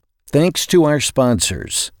Thanks to our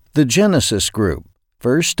sponsors, the Genesis Group,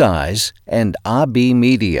 First Eyes, and AB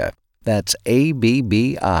Media. That's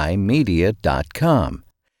ABBImedia.com.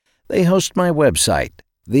 They host my website,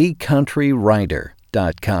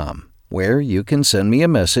 thecountrywriter.com, where you can send me a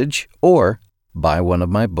message or buy one of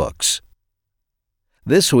my books.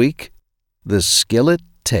 This week, the Skillet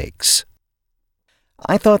Takes.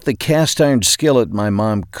 I thought the cast-iron skillet my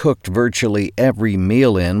mom cooked virtually every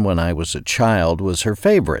meal in when I was a child was her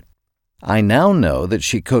favorite. I now know that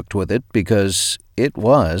she cooked with it because it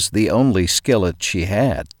was the only skillet she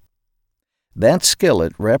had. That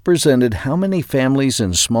skillet represented how many families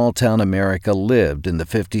in small-town America lived in the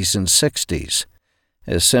 50s and 60s,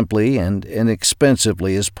 as simply and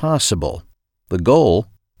inexpensively as possible. The goal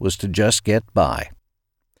was to just get by.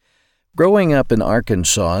 Growing up in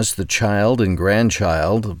Arkansas as the child and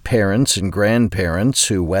grandchild of parents and grandparents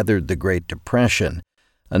who weathered the Great Depression,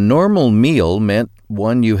 a normal meal meant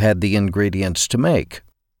one you had the ingredients to make.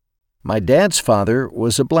 My dad's father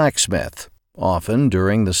was a blacksmith. Often,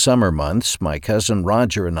 during the summer months, my cousin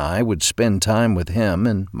Roger and I would spend time with him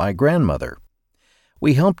and my grandmother.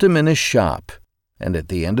 We helped him in his shop, and at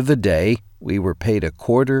the end of the day, we were paid a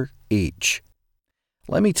quarter each.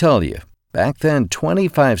 Let me tell you, back then,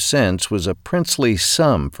 25 cents was a princely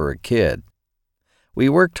sum for a kid. We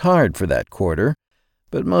worked hard for that quarter,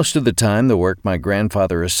 but most of the time the work my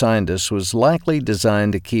grandfather assigned us was likely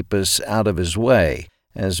designed to keep us out of his way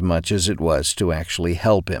as much as it was to actually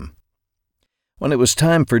help him. When it was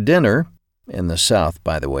time for dinner, in the South,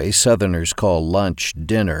 by the way, Southerners call lunch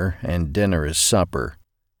dinner and dinner is supper,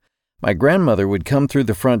 my grandmother would come through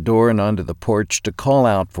the front door and onto the porch to call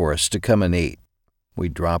out for us to come and eat.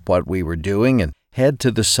 We'd drop what we were doing and head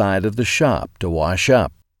to the side of the shop to wash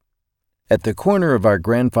up. At the corner of our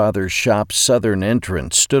grandfather's shop's southern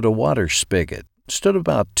entrance stood a water spigot,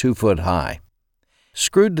 about 2 foot high.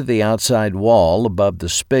 Screwed to the outside wall above the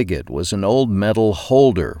spigot was an old metal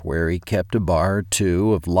holder where he kept a bar or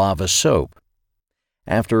two of lava soap.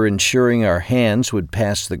 After ensuring our hands would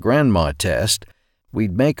pass the grandma test,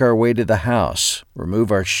 we'd make our way to the house, remove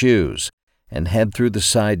our shoes, and head through the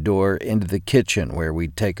side door into the kitchen where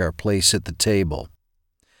we'd take our place at the table.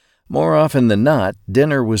 More often than not,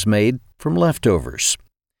 dinner was made from leftovers.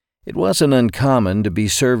 It wasn't uncommon to be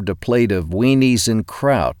served a plate of weenies and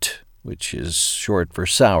kraut, which is short for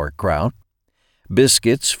sauerkraut,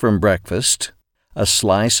 biscuits from breakfast, a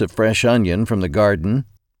slice of fresh onion from the garden,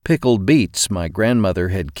 pickled beets my grandmother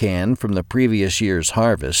had canned from the previous year's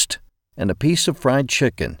harvest, and a piece of fried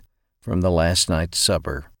chicken from the last night's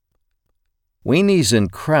supper. Weenies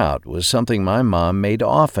and kraut was something my mom made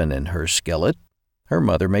often in her skillet. Her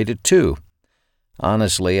mother made it too.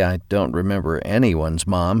 Honestly, I don't remember anyone's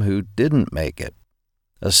mom who didn't make it.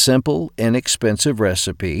 A simple, inexpensive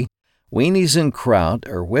recipe, weenies and kraut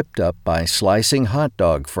are whipped up by slicing hot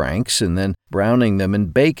dog franks and then browning them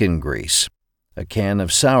in bacon grease. A can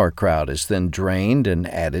of sauerkraut is then drained and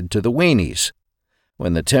added to the weenies.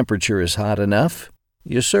 When the temperature is hot enough,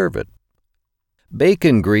 you serve it.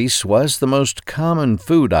 Bacon grease was the most common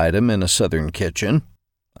food item in a Southern kitchen.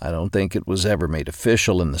 I don't think it was ever made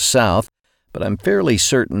official in the South, but I'm fairly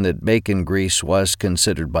certain that bacon grease was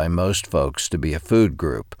considered by most folks to be a food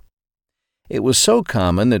group. It was so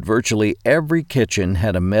common that virtually every kitchen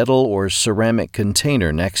had a metal or ceramic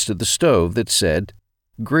container next to the stove that said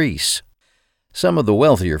grease. Some of the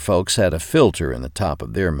wealthier folks had a filter in the top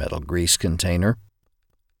of their metal grease container.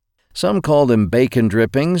 Some called them bacon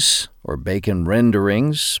drippings or bacon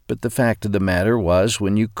renderings, but the fact of the matter was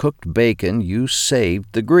when you cooked bacon, you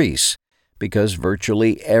saved the grease, because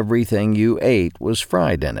virtually everything you ate was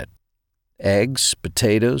fried in it. Eggs,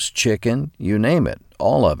 potatoes, chicken, you name it,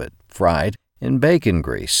 all of it, fried in bacon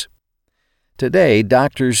grease. Today,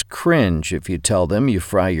 doctors cringe if you tell them you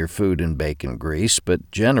fry your food in bacon grease, but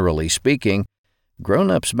generally speaking,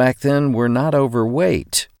 grown-ups back then were not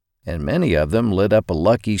overweight, and many of them lit up a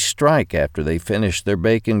lucky strike after they finished their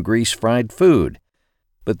bacon grease-fried food.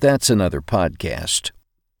 But that's another podcast.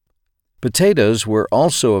 Potatoes were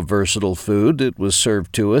also a versatile food that was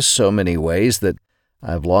served to us so many ways that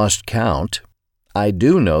I've lost count. I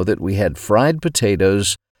do know that we had fried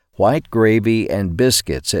potatoes, white gravy, and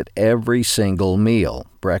biscuits at every single meal,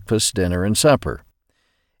 breakfast, dinner, and supper.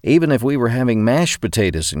 Even if we were having mashed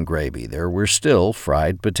potatoes and gravy, there were still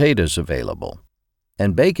fried potatoes available.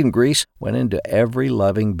 And bacon grease went into every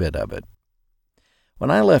loving bit of it.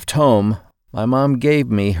 When I left home, my mom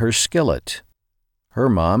gave me her skillet. Her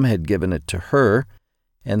mom had given it to her,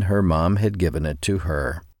 and her mom had given it to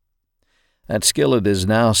her. That skillet is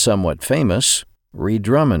now somewhat famous. Reed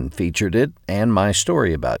Drummond featured it and my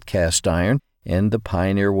story about cast iron in the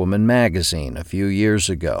Pioneer Woman magazine a few years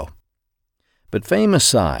ago. But fame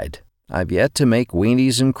aside, I've yet to make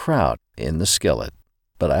weenies and kraut in the skillet.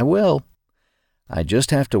 But I will. I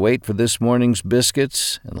just have to wait for this morning's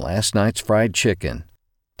biscuits and last night's fried chicken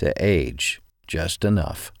to age just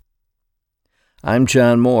enough. I'm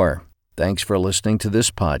John Moore. Thanks for listening to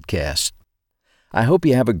this podcast. I hope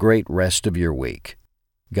you have a great rest of your week.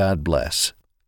 God bless.